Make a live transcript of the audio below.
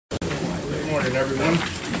morning, everyone.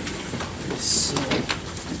 So,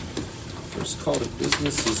 first call to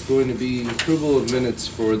business is going to be approval of minutes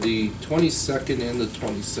for the 22nd and the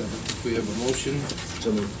 27th. If we have a motion.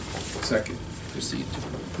 So moved. Second. Proceed.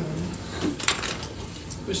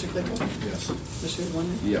 Commissioner Claypool? Yes. Commissioner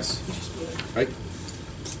Warner? Yes. Commissioner Spillier? Right.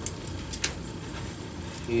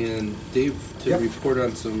 And Dave, to Yep. report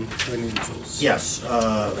on some financials. Yes,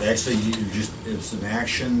 actually, it's an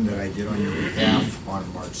action that I did on your behalf on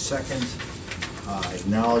March 2nd. I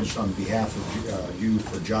acknowledged on behalf of you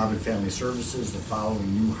for Job and Family Services the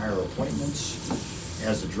following new hire appointments.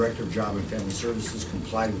 As the Director of Job and Family Services,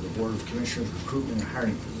 complied with the Board of Commissioners recruitment and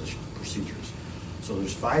hiring procedures. So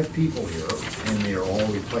there's 5 people here, and they are all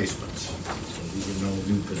replacements. So these are no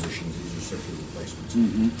new positions, these are simply replacements.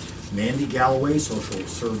 Mandy Galloway, Social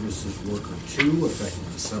Services Worker 2,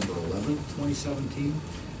 effective December 11th, 2017.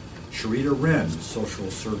 Sharita Wren,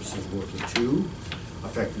 Social Services Worker 2,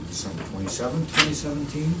 effective December 27th,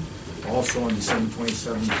 2017. Also on December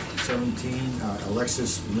 27th, 2017,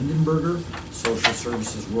 Alexis Lindenberger, Social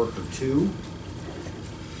Services Worker 2.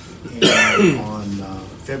 And on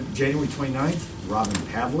January 29th, Robin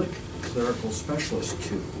Pavlik, Clerical Specialist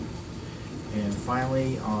 2. And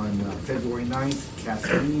finally, on February 9th,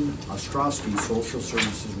 Kathleen Ostrowski, Social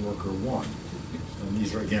Services Worker 1. And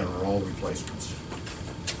these are, again, are all replacements.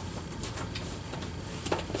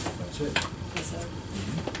 That's it. Yes, sir.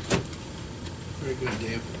 Very good,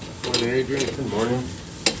 Dave. Morning, Adrian. Good morning.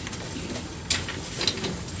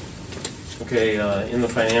 Okay, in the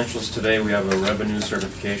financials today, we have a revenue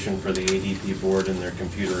certification for the ADP board and their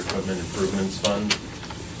computer equipment improvements fund.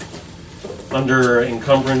 Under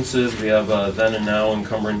encumbrances, we have then and now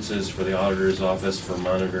encumbrances for the auditor's office for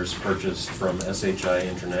monitors purchased from SHI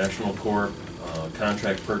International Corp.,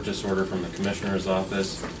 contract purchase order from the commissioner's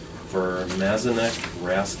office for Mazanek,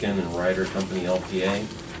 Raskin, and Ryder Company LPA,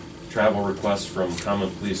 travel request from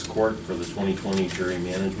Common Police Court for the 2020 Jury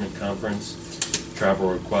Management Conference, travel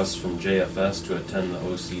requests from JFS to attend the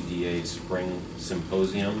OCDA Spring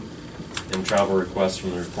Symposium, and travel requests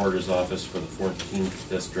from the Recorder's Office for the 14th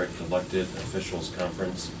District Elected Officials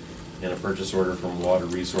Conference, and a purchase order from Water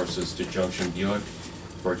Resources to Junction Buick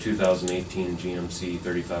for a 2018 GMC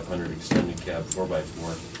 3500 Extended Cab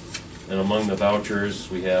 4x4. And among the vouchers,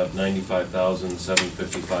 we have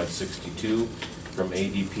 $95,755.62 from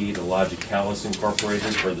ADP to Logicalis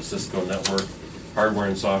Incorporated for the Cisco Network hardware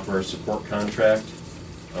and software support contract,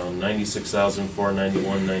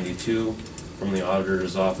 $96,491.92 from the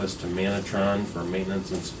Auditor's Office to Manatron for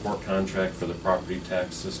maintenance and support contract for the property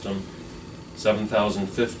tax system,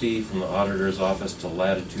 $7,050 from the Auditor's Office to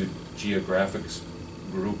Latitude Geographics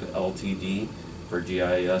Group LTD for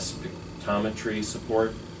GIS pictometry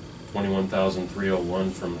support,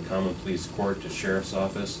 $21,301 from the Common Police Court to Sheriff's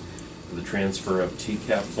Office for the transfer of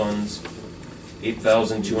TCAP funds,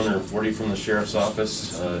 $8,240 from the Sheriff's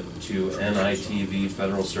Office to NITV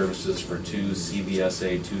Federal Services for 2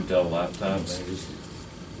 CVSA 2 Dell laptops,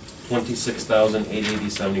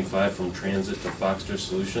 $26,880.75 from Transit to Foxter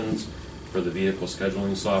Solutions for the vehicle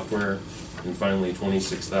scheduling software, and finally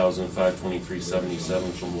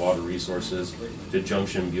 $26,523.77 from Water Resources to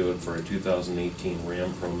Junction Buick for a 2018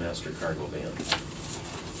 Ram ProMaster cargo van.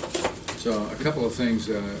 So a couple of things,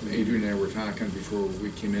 Adrian and I were talking before we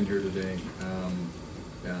came in here today.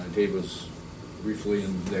 Dave was briefly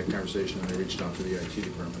in that conversation, and I reached out to the IT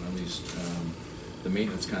department on these, the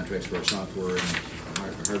maintenance contracts for our software and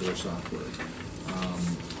our hardware software.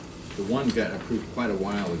 The one got approved quite a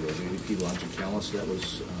while ago, the ADP Logicalis, that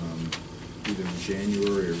was either in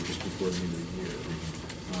January or just before the end of the year.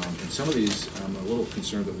 And some of these, I'm a little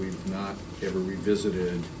concerned that we've not ever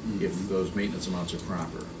revisited if those maintenance amounts are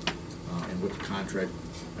proper. And what the contract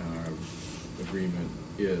agreement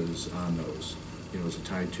is on those. You know, is it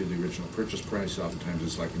tied to the original purchase price? Oftentimes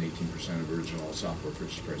it's like an 18% of original software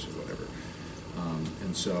purchase price or whatever.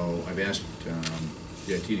 And so I've asked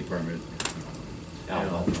the IT department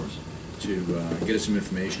Al to get us some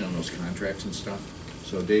information on those contracts and stuff.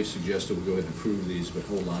 So Dave suggested we go ahead and approve these, but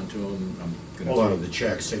hold on to them. Hold on to the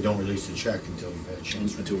checks. They don't release the check until you've had a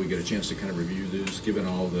chance. Until we get a chance to kind of review these, given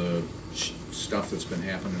all the stuff that's been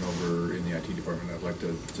happening over in the IT department. I'd like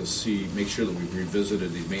to see, make sure that we've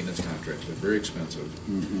revisited these maintenance contracts. They're very expensive,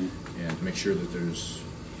 and to make sure that there's.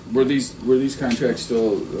 Were these contracts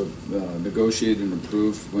still negotiated and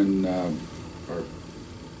approved when our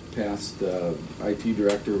past IT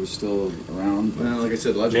director was still around? Well, like I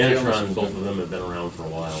said, Manatron, both of them have been around for a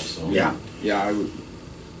while, so yeah, I would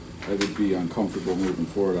be uncomfortable moving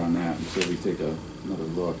forward on that until we take a another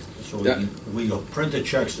look. So That- we'll print the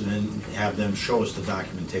checks and then have them show us the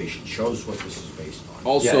documentation, show us what this is based on. Yeah,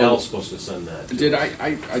 Also, Al's supposed to send that. to did us.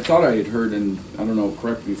 I thought I had heard, and I don't know,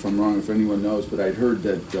 correct me if I'm wrong, if anyone knows, but I'd heard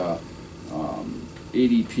that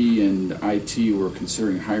ADP and IT were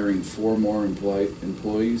considering hiring 4 more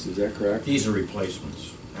employees, is that correct? These are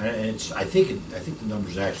replacements. And I think the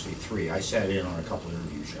number's actually 3. I sat in on a couple of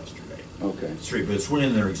interviews yesterday. Okay, It's 3, but it's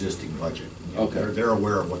within their existing budget. You know, Okay. They're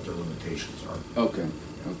aware of what their limitations are. okay.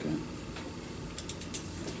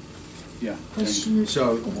 Yeah. Question.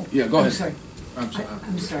 So, Yeah, go ahead. I'm sorry.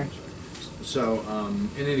 I'm sorry. So,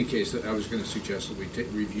 in any case, I was going to suggest that we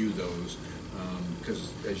review those, because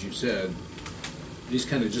as you said, these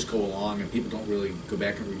kind of just go along and people don't really go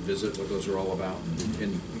back and revisit what those are all about.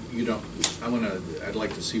 And you don't, I'd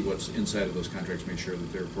like to see what's inside of those contracts, make sure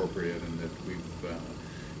that they're appropriate and that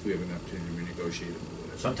we have an opportunity to renegotiate them or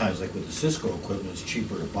whatever. Sometimes, like with the Cisco equipment, it's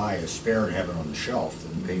cheaper to buy a spare and have it on the shelf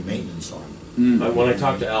than pay maintenance on. When I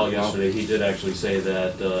talked to Al yesterday, he did actually say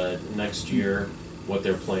that next year, what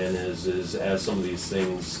their plan is as some of these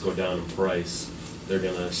things go down in price, they're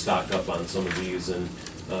gonna stock up on some of these, and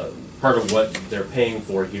part of what they're paying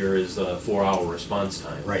for here is the 4-hour response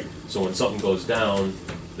time. Right. So when something goes down,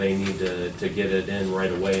 they need to get it in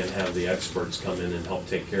right away and have the experts come in and help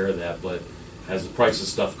take care of that, but as the price of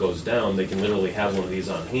stuff goes down, they can literally have one of these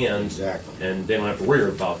on hand. Exactly. And they don't have to worry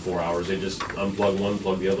about 4 hours, they just unplug one,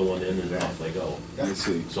 plug the other one in, and off they go. I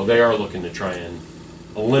see. So they are looking to try and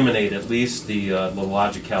eliminate at least the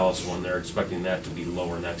Logicalis one. They're expecting that to be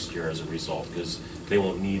lower next year as a result, because they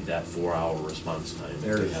won't need that 4-hour response time to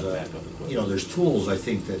There's, have backup equipment. you know, there's tools I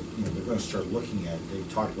think that, you know, they're gonna start looking at. They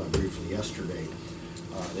talked about briefly yesterday.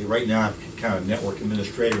 They right now have kind of network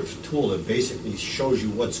administrative tool that basically shows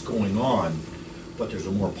you what's going on, but there's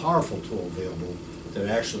a more powerful tool available that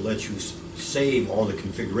actually lets you save all the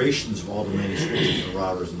configurations of all the many switches and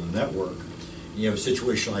routers in the network. And you have a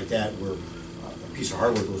situation like that where a piece of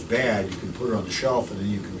hardware goes bad, you can put it on the shelf and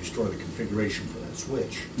then you can restore the configuration for that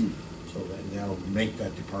switch. So that'll make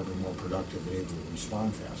that department more productive and able to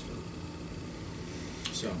respond faster.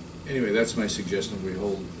 So, anyway, that's my suggestion, we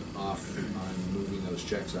hold off on moving those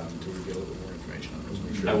checks out until we get a little bit more information on those.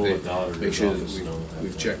 Make sure I will that let the auditor's make sure that office know that.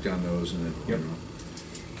 we've checked on those and that, you know.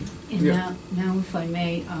 And Yeah. now, if I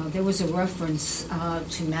may, there was a reference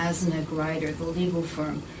to Mazinek Ryder, the legal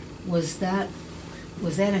firm. Was that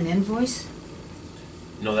an invoice?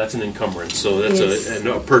 No, that's an encumbrance, so that's Yes.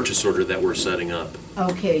 a purchase order that we're setting up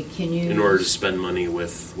Okay, can you? in order to spend money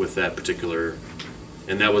with that particular,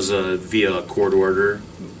 and that was via a court order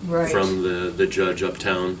Right. from the judge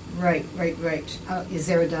uptown, Right. Is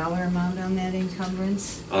there a dollar amount on that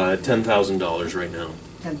encumbrance? $10,000 right now.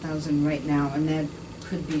 10,000 right now, and that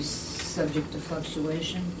could be subject to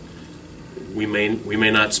fluctuation? We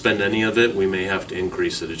may not spend any of it, we may have to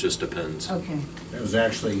increase it, it just depends. Okay. That was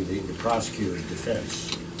actually the prosecutor's defense.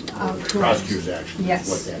 Correct. Prosecutor's action, Yes,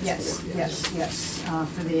 what that's yes, for. yes,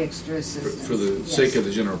 for the extra assistance. For the Yes. sake of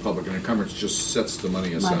the general public, an encumbrance just sets the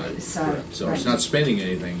money aside. aside, So it's right. not spending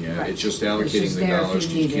anything yet, Right. it's just It's allocating just the there if dollars, you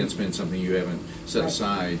 'cause you need can't it. spend something you haven't set Right.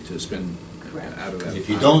 aside to spend Correct. out of that. If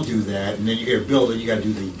you pot. don't do that, and then you get a bill, then you gotta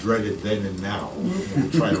do the dreaded then and now,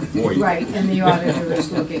 and try to avoid. Right, and the auditor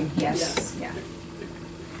is looking, yes, yeah.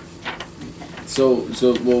 So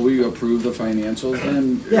will we approve the financials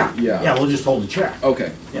then? Yeah, we'll just hold the check.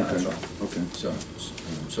 Okay. Yeah, okay, that's all. Okay, So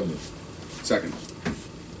moved. second,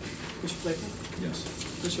 Commissioner Blakely? Yes.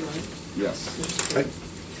 Commissioner Ryan? yes. Right.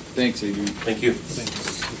 Thanks, Adrian. Thank you.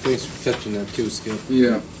 Thanks for catching that too, Skip.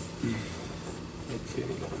 Yeah. Okay.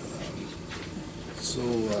 So,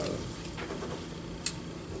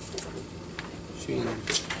 Shane,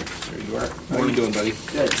 there you are. How you doing, buddy?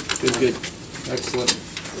 Good. Good. Excellent.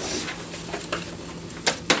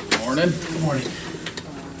 Morning. Good morning.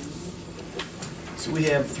 So we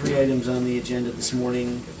have 3 items on the agenda this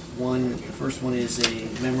morning. The first one is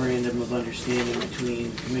a memorandum of understanding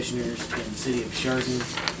between commissioners and the city of Chardon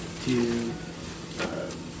to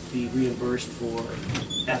be reimbursed for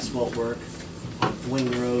asphalt work on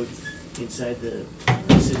Wing Road inside the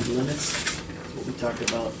city limits. What we talked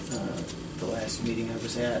about the last meeting I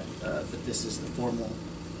was at, but this is the formal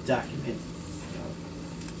document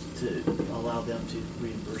to allow them to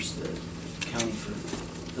reimburse the county for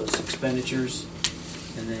those expenditures.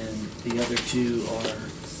 And then the other 2 are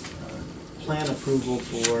plan approval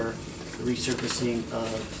for the resurfacing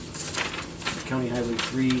of County Highway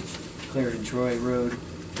 3, Clarendon Troy Road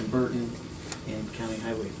in Burton, and County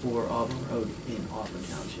Highway 4, Auburn Road in Auburn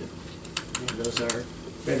Township. And those are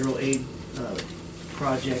federal aid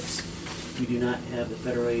projects. We do not have the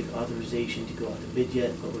federal aid authorization to go out to bid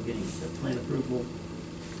yet, but we're getting the plan approval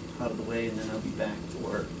out of the way, and then I'll be back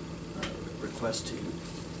for a request to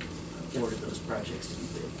order those projects to be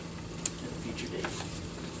bid at a future date.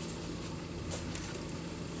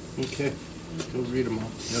 Okay, go read them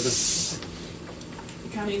all. Heather? The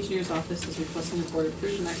County Engineer's Office is requesting the Board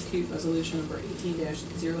approve and execute resolution number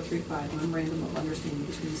 18-035, memorandum of understanding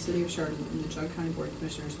between the City of Chardon and the Geauga County Board of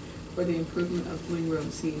Commissioners for the improvement of Wing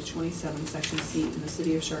Road, CH 27, Section C, in the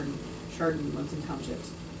City of Chardon, Munson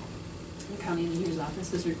Townships. The County Engineer's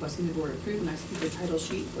Office is requesting the Board approve and execute the title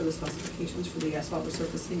sheet for the specifications for the asphalt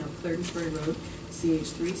resurfacing of Clarendon Road, CH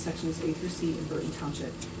 3, Sections A through C in Burton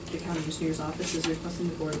Township. The County Engineer's Office is requesting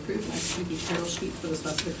the Board approve and execute the title sheet for the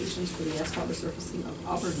specifications for the asphalt resurfacing of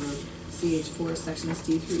Auburn Road, CH 4, Sections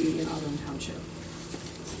D through E in Auburn Township.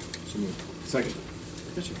 So moved. Second.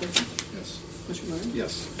 Commissioner Clayton? Yes. Commissioner Lennon?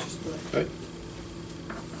 Yes. Commissioner Spillier? Aye.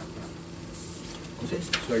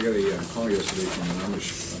 So I got a call yesterday from an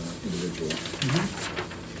Amish individual.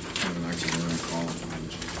 Kind of an oxymoron call.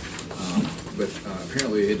 But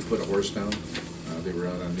apparently they had to put a horse down. They were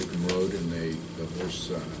out on Newcomb Road and the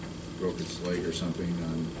horse broke its leg or something.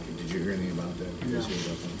 Did you hear anything about that? Did you guys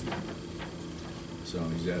hear about that? So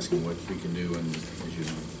he's asking what we can do, and as you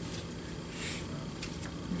know,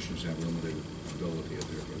 commissioners have limited ability at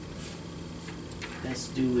their As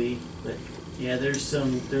do we, but yeah, there's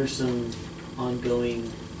some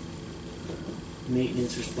ongoing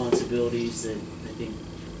maintenance responsibilities that I think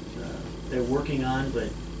they're working on, but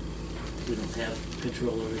we don't have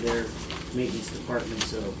control over their maintenance department,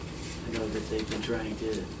 so I know that they've been trying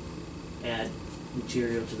to add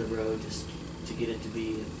material to the road just to get it to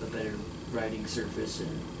be a better riding surface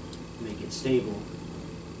and make it stable.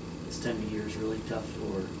 This time of year is really tough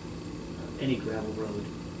for any gravel road.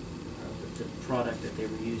 But the product that they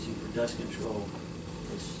were using for dust control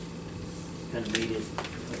has kind of made it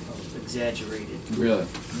exaggerated. Really?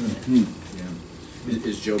 Yeah. Yeah.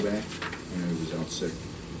 Is Joe back? I know he was out sick.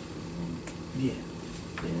 Yeah.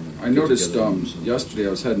 I noticed yesterday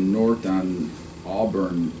I was heading north on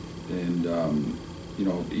Auburn and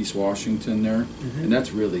East Washington there, and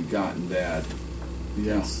that's really gotten bad.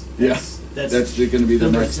 Yeah, That's that's going to be the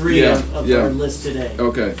number next 3 of our list today.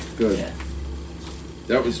 Okay, good. Yeah.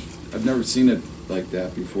 That was I've never seen it like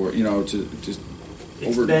that before. Just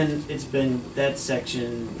over. It's been that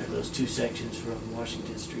section, or those two sections from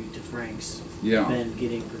Washington Street to Frank's, Yeah. been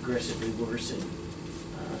getting progressively worse, and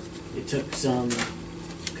it took some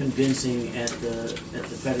convincing at the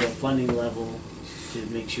federal funding level to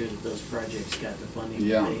make sure that those projects got the funding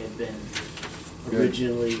Yeah. that they had been Good.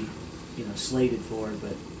 originally, slated for,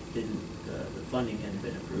 but didn't. The funding hadn't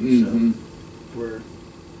been approved. Mhm. So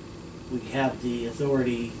we have the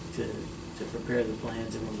authority to prepare the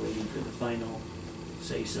plans, and we're waiting for the final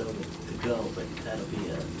say-so to go, but that'll be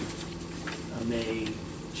a May,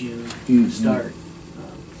 June Mhm. start.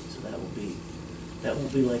 So that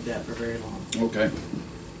won't be like that for very long. Okay.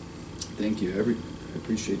 Thank you. I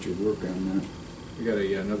appreciate your work on that. We got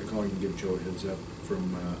another call. You can give Joe a heads up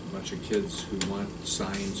from a bunch of kids who want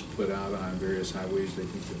signs put out on various highways. They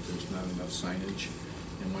think that there's not enough signage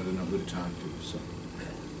and want to know who to talk to. So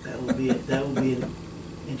That will be an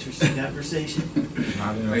interesting conversation.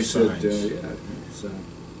 Not enough I said, signs. it's,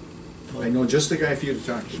 I know just the guy for you to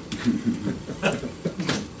talk to.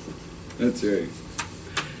 That's right.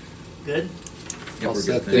 Good? Yeah, All we're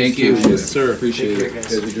set. good. Thank you. Yes, sir. Appreciate Take it. care,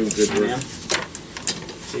 Guys are doing good work. Ma'am.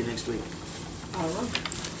 See you next week. All right.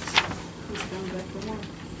 He's coming back for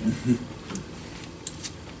more.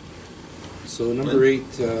 So number 8,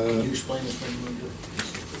 Can you explain this one to me,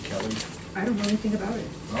 Kelly? I don't know anything about it.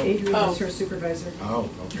 Oh. Adrian Oh. is her supervisor. Oh,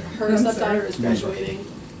 okay. Her I'm stepdaughter sorry. is graduating.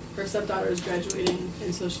 Her stepdaughter is graduating,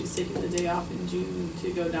 and so she's taking the day off in June to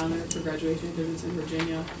go down there for graduation because it's in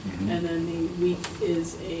Virginia. Mhm. And then the week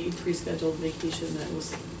is a pre-scheduled vacation that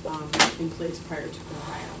was in place prior to her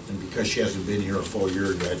hire. And because she hasn't been here a full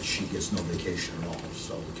year yet, she gets no vacation at all.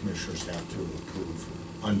 So the commissioners have to approve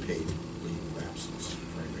unpaid leave of absence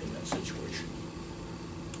for anybody in that situation.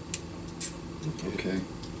 Okay.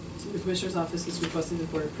 So the Commissioner's Office is requesting the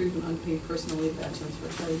Board approve an unpaid personal leave of absence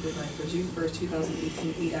for Charlie Goodline for June 1st,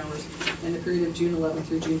 2018, 8 hours, and the period of June 11th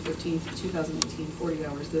through June 15th, 2018, 40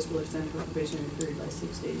 hours. This will extend her probationary period by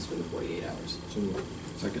 6 days for the 48 hours. So moved.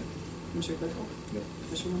 Second. Commissioner Claypool? Yep.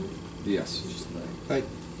 Commissioner Lennon? Yes. Commissioner Spillier? Hi.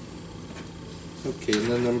 Okay,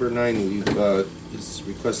 and then number 9, we've is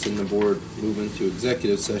requesting the board move into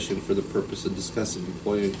executive session for the purpose of discussing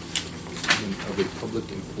employment of a public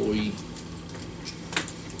employee.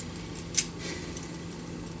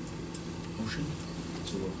 Motion?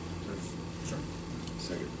 So moved. Sir?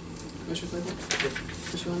 Second. Commissioner Claypool?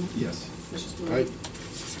 Commissioner Lennon? Yes. Commissioner Hi.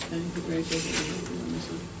 Spillier? And congratulations on this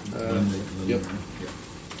one. Linda, Yep. yeah.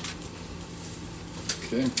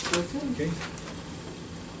 Okay. Okay. Okay.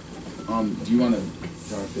 Do you want to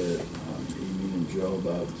talk to Amy and Joe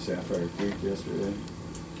about Sapphire Creek yesterday?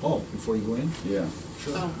 Oh, before you go in? Yeah,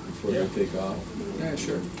 Sure. Oh, before they take off. Yeah,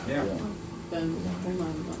 sure. Yeah. then, hold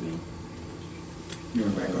on, let me. You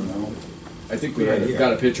want to back on now? I think Good idea.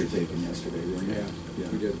 got a picture taken yesterday, didn't we? Yeah,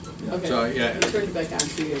 we did. Okay. So, yeah. Let's turn it back on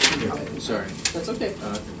to you. Yeah, sorry. That's okay.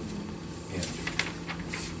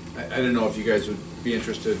 I don't know if you guys would be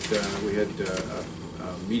interested. We had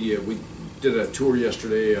media. We did a tour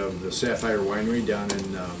yesterday of the Sapphire Winery down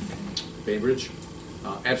in Bainbridge.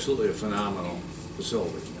 Absolutely a phenomenal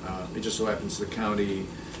facility. It just so happens the county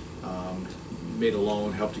made a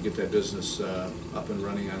loan, helped to get that business up and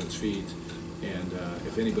running on its feet. And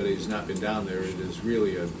if anybody has not been down there, it is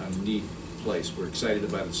really a neat place. We're excited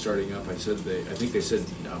about it starting up. I think they said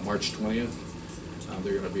March 20th.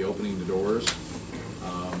 They're going to be opening the doors.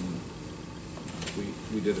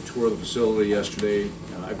 We did a tour of the facility yesterday.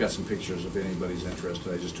 I've got some pictures if anybody's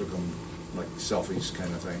interested. I just took them like selfies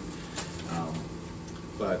kind of thing.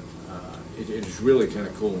 But it is really kind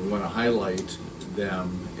of cool. We want to highlight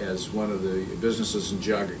them as one of the businesses in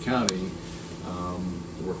Geauga County.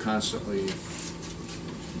 We're constantly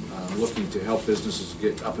looking to help businesses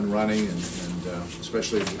get up and running, and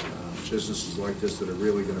especially businesses like this that are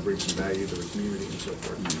really going to bring some value to the community and so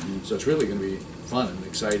forth. Mm-hmm. So it's really going to be fun and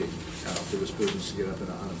exciting for this business to get up and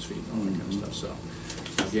on its feet and all that kind of stuff.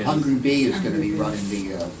 So again, Hungry Bee is going to be running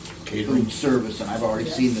the Catering. food service, and I've already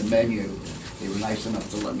seen the menu. They were nice enough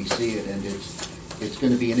to let me see it, and it's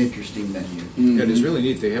going to be an interesting menu. yeah, it is really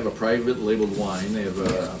neat. They have a private labeled wine. They have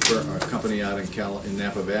a company out in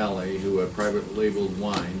Napa Valley who have private labeled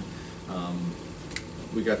wine.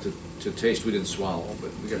 We got to taste. We didn't swallow,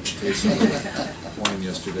 but we got to taste some of the wine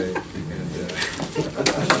yesterday. And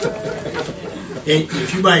Hey,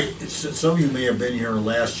 if you might, some of you may have been here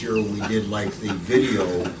last year. We did like the video.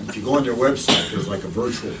 If you go on their website, there's like a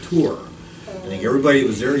virtual tour. I think everybody that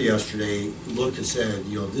was there yesterday looked and said,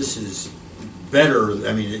 this is better.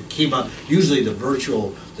 I mean, it came out. Usually, the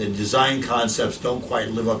design concepts don't quite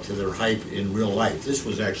live up to their hype in real life. This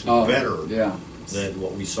was actually better than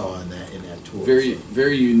what we saw in that tour.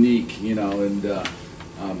 Very unique, and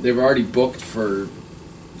they were already booked for,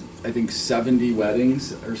 I think, 70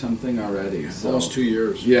 weddings or something already. So. almost 2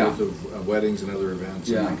 years Yeah. worth of weddings and other events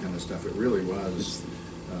Yeah. and that kind of stuff. It really was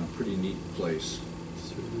a pretty neat place.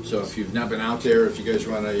 So if you've not been out there, if you guys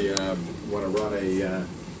want to run a,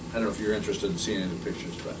 I don't know if you're interested in seeing any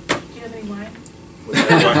pictures, but. Do you have any wine? I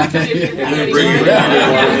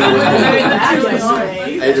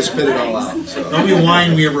had to spit it all out. So. The only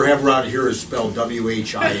wine we ever have around here is spelled WHINE.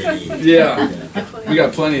 Yeah, we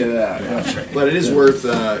got plenty of that. Yeah. But it is worth,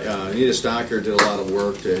 Anita Stocker did a lot of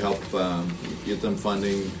work to help get them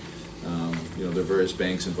funding. There are various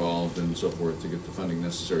banks involved and so forth to get the funding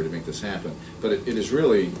necessary to make this happen. But it is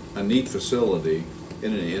really a neat facility.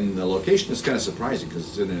 In the location, it's kind of surprising because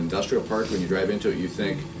it's in an industrial park. When you drive into it, you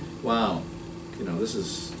think, wow, this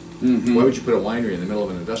is, why would you put a winery in the middle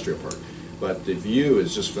of an industrial park? But the view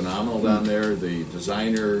is just phenomenal down there. The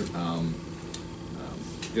designer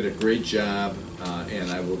did a great job,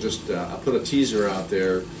 and I will just I'll put a teaser out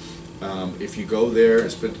there. If you go there,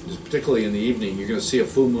 particularly in the evening, you're going to see a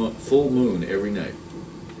full moon every night,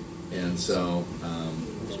 and so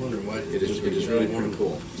it is really pretty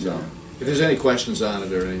cool. So if there's any questions on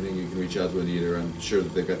it or anything, you can reach out to Anita. I'm sure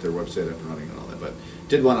that they've got their website up and running and all that. But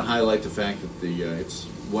did want to highlight the fact that it's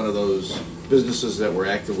one of those businesses that we're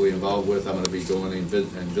actively involved with. I'm going to be going and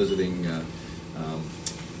visiting.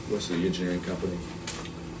 What's the engineering company?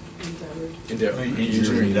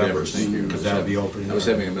 Engineering Endeavors. Thank you. Because that'll be opening. I was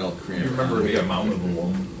having a milk cream. You remember the amount of the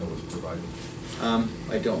loan that was provided?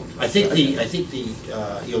 I don't. I think we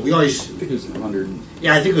always. I think it was 100.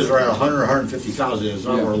 Yeah, I think it was around 100 or 150,000. It was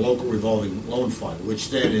on our local revolving loan fund, which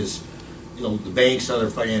then is, the banks, other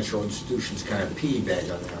financial institutions kind of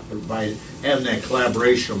piggyback on that. But by having that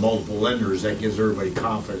collaboration of multiple lenders, that gives everybody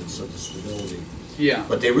confidence of the stability. Yeah.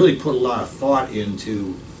 But they really put a lot of thought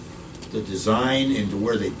into the design and to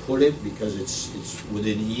where they put it, because it's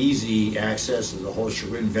within easy access of the whole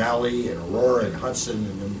Chagrin Valley and Aurora and Hudson,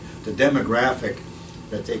 and then the demographic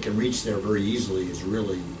that they can reach there very easily is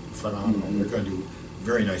really phenomenal. They're going to do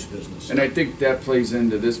very nice business. And I think that plays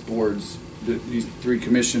into this board's, these three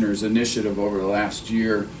commissioners' initiative over the last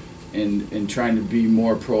year in trying to be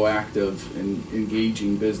more proactive in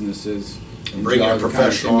engaging businesses. And bringing a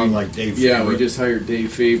professional on like Dave Favorite. Yeah, we just hired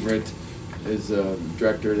Dave Favorite as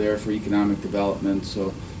director there for economic development.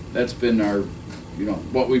 So that's been our,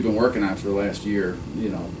 what we've been working on for the last year,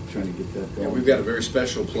 trying to get that going. Yeah, we've got a very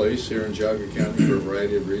special place here in Geauga County for a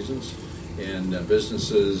variety of reasons, and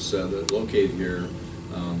businesses that locate here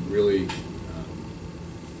really,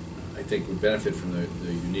 I think would benefit from the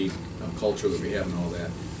unique culture that we have and all that.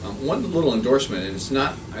 One little endorsement, and it's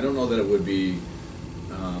not, I don't know that it would be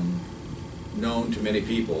known to many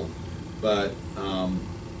people, but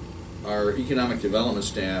our economic development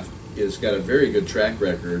staff has got a very good track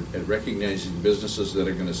record at recognizing businesses that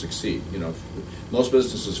are going to succeed. You know, most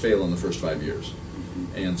businesses fail in the first 5 years.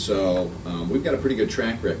 And so we've got a pretty good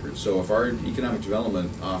track record. So if our economic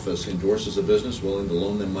development office endorses a business willing to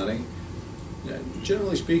loan them money,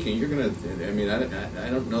 generally speaking, you're going to, I mean, I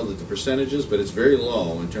don't know that the percentages, but it's very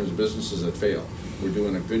low in terms of businesses that fail. We're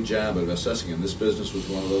doing a good job of assessing them. This business was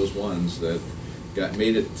one of those ones that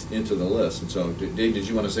made it into the list. And so, Dave, did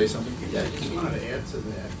you want to say something? Yeah, I just wanted to add to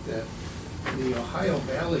that the Ohio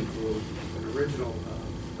Valley Group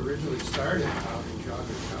originally started out in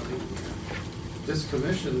Geauga County. This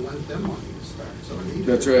commission lent them money to start. So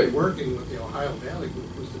That's right. Working with the Ohio Valley Group,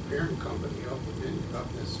 who's the parent company of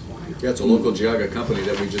this winery. Yeah, it's a local Geauga company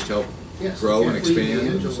that we just help grow and expand.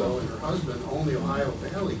 Angelo and her husband own the Ohio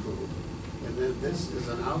Valley Group. And then this is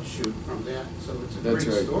an outshoot from that, so it's a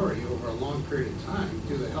great story over a long period of time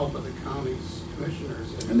through the help of the county's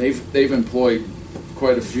commissioners. And they've employed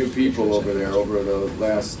quite a few people over there over the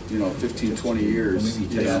last 15, 20 years.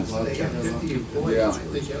 They have 50 employees. Yeah. I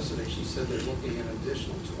think yesterday she said they're looking at an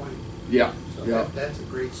additional 20. Yeah. So yeah. That's a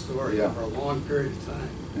great story over a long period of time.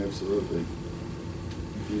 Absolutely.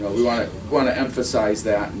 We want to emphasize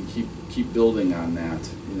that and keep building on that.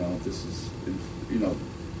 This is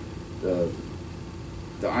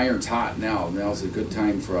the iron's hot now. Now's a good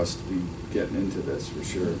time for us to be getting into this for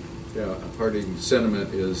sure. Yeah, a parting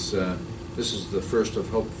sentiment is this is the first of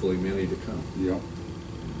hopefully many to come. Yeah.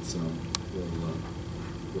 So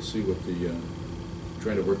we'll see what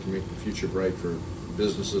trying to work to make the future bright for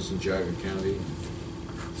businesses in Geauga County.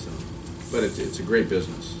 So, but it's a great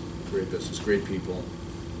business, great people,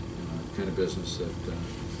 kind of business that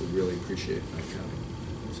we really appreciate in our county.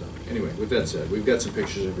 So anyway, with that said, we've got some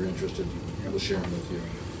pictures if you're interested. We'll share them with you.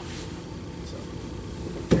 So,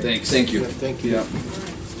 Thanks. Thank you. Yeah, thank you. Yeah.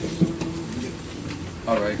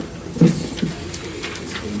 All right.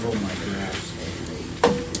 They mow my grass,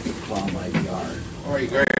 they plow my yard. All right,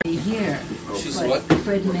 Greg. Here. She's but what?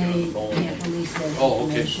 Fred can't release that Oh,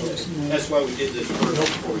 okay. information to me. That's why we did this work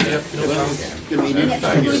for you. Yep, no problem. It's gonna be an Yeah,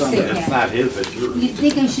 interesting of course they summer. can. It's not his, it's yours. You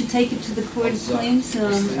think I should take it to the court of claims? Yeah,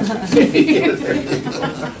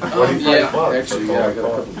 actually, I got a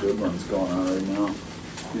couple good ones going on right now.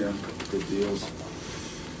 Yeah, good deals.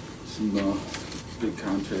 Some big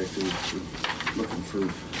contractors looking for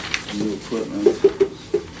some new equipment.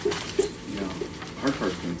 Yeah, hard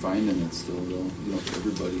part's been finding it still though.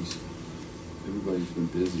 Everybody's been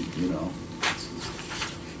busy.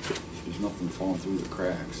 There's nothing falling through the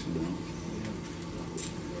cracks.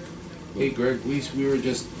 Hey, Greg, we were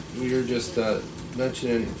just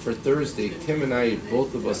mentioning for Thursday, Tim and I,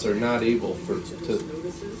 both of us are not able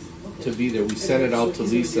to be there. We sent it out to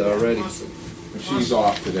Lisa already. She's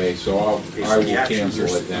off today, so I will cancel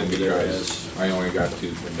it then because I only got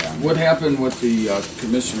two from them. What happened with the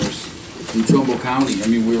commissioners in Geauga County? I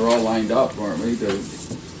mean, we were all lined up, weren't we, to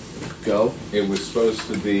go? It was supposed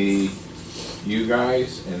to be you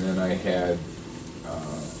guys, and then I had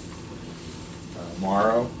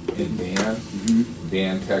Morrow and Dan. Mm-hmm.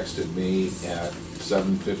 Dan texted me at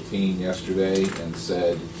 7:15 yesterday and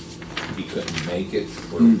said he couldn't make it,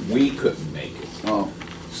 or we couldn't make it. Oh.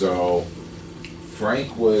 So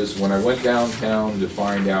Frank was, when I went downtown to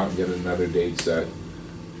find out and get another date set,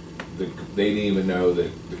 they didn't even know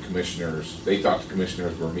that the commissioners, they thought the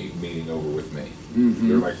commissioners were meeting over with me. Mm-hmm.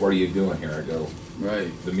 They're like, what are you doing here? I go,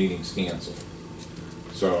 right. The meeting's canceled.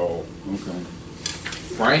 So Okay.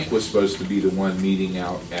 Frank was supposed to be the one meeting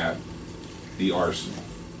out at the Arsenal.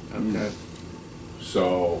 Okay.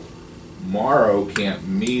 So Morrow can't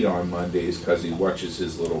meet on Mondays because he watches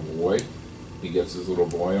his little boy. He gets his little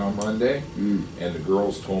boy on Monday, and the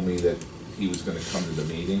girls told me that he was going to come to the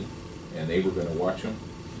meeting, and they were going to watch him.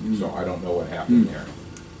 So I don't know what happened there.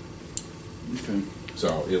 Okay.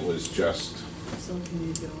 So it was just. So can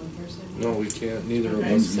you go on Thursday? No, we can't. Neither of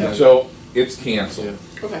Okay. us can. So it's canceled.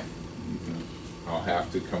 Yeah. Okay. I'll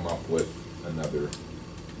have to come up with another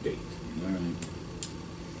date. All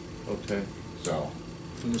right. Okay. So.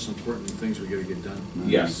 Some of the most important things we got to get done.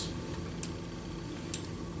 Yes.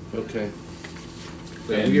 Okay.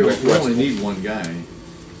 But And we what's- only need one guy.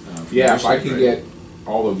 from Yeah, our if I side, can right? get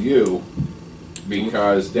all of you,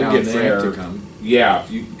 because We'll down get Frank there. to come. Yeah,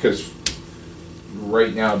 because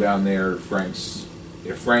right now down there, if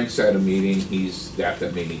Frank's at a meeting, he's at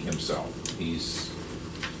that meeting himself.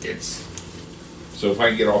 So if I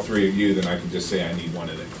can get all three of you, then I can just say I need one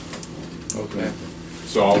of them. Okay.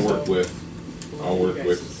 So I'll work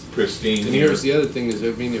with Christine And here. here's the other thing is, I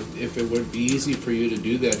mean, if it would be easy for you to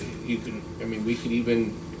do that, you can, I mean, we could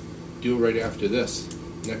even do it right after this,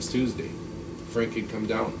 next Tuesday. Frank could come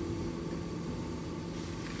down,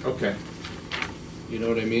 Okay. you know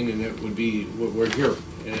what I mean? And it would be, we're here,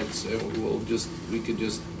 and we could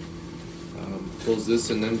just close this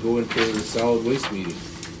and then go into the solid waste meeting.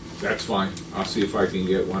 That's fine. I'll see if I can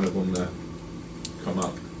get one of them to come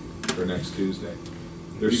up for next Tuesday.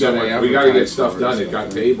 There's You so gotta much, we gotta get advertise stuff for it, done. It so, got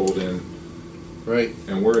right? tabled and Right.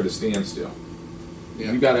 we're at a standstill.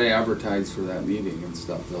 Yeah. You gotta advertise for that meeting and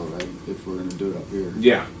stuff though, right? If we're gonna do it up here.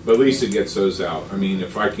 Yeah, but Lisa gets those out. I mean,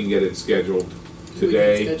 if I can get it scheduled We can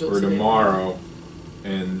today schedule or today. tomorrow,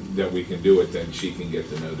 and that we can do it, then she can get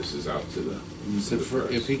the notices out to the. So to the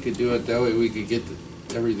press. if he could do it that way, we could get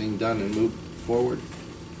everything done and move forward.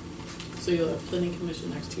 So you'll have planning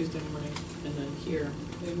commission next Tuesday morning, and then here,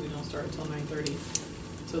 maybe we don't start until 9:30.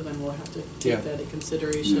 So then we'll have to Yeah. take that into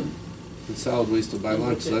consideration. The solid waste will buy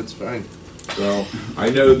lunch, so that's fine. So I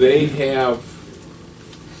know they have.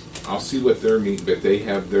 I'll see what their meeting, but they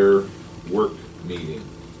have their work meeting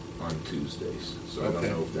on Tuesdays. So I don't Okay.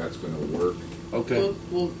 know if that's going to work. Okay.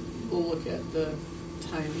 We'll look at the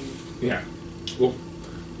timing. Yeah. Well,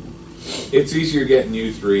 it's easier getting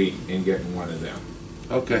you three and getting one of them.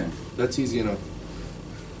 Okay, that's easy enough.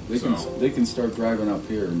 So- They can start driving up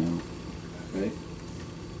here now, right?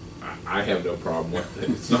 I have no problem with it.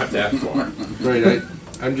 It's not that far. Right,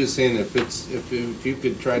 I'm just saying if you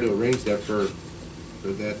could try to arrange that for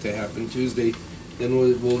that to happen Tuesday, then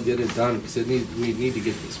we'll get it done, because we need to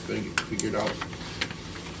get this figured out.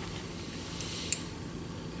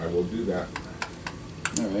 I will do that.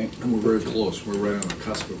 All right. And we're very close, we're right on the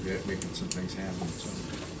cusp of making some things happen, so.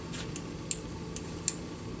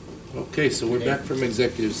 Okay, so we're back from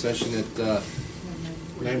executive session at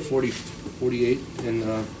 9:48, and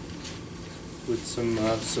with some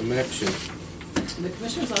action. The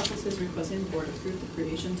Commissioner's Office is requesting the Board approve the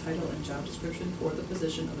creation, title, and job description for the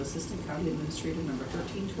position of Assistant County Administrator number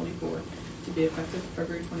 1324 to be effective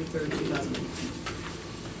February 23rd, 2018.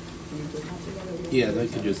 Can we do them all together? Yeah, they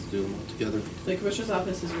could just do them all together. The Commissioner's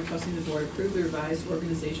Office is requesting the Board approve the revised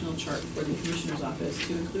organizational chart for the Commissioner's Office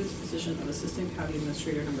to include the position of Assistant County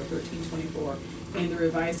Administrator number 1324 and the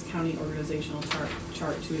revised county organizational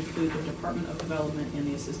chart to include the Department of Development and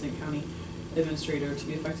the Assistant County Administrator to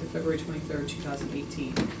be effective February 23rd,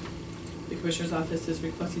 2018. The Commissioner's Office is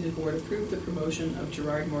requesting the Board approve the promotion of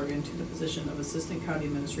Gerard Morgan to the position of Assistant County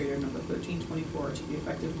Administrator number 1324 to be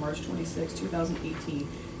effective March 26, 2018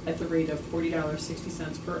 at the rate of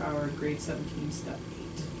 $40.60 per hour, grade 17, step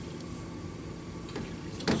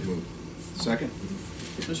 8. So moved. Second?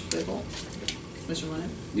 Commissioner Claypool? Commissioner Lennon?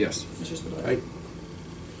 Yes. Commissioner Spudler? Right.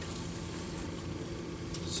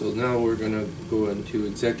 So now we're gonna go into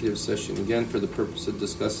executive session again for the purpose of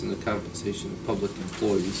discussing the compensation of public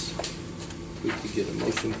employees. We could get a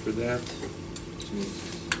motion for that.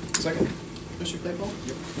 Second? Commissioner Claypool?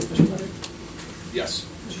 Yep. Commissioner Lennon? Yes.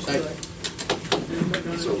 Commissioner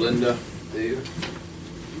Spudler? So Linda, Dave?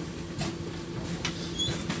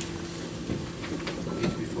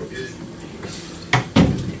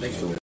 Thanks for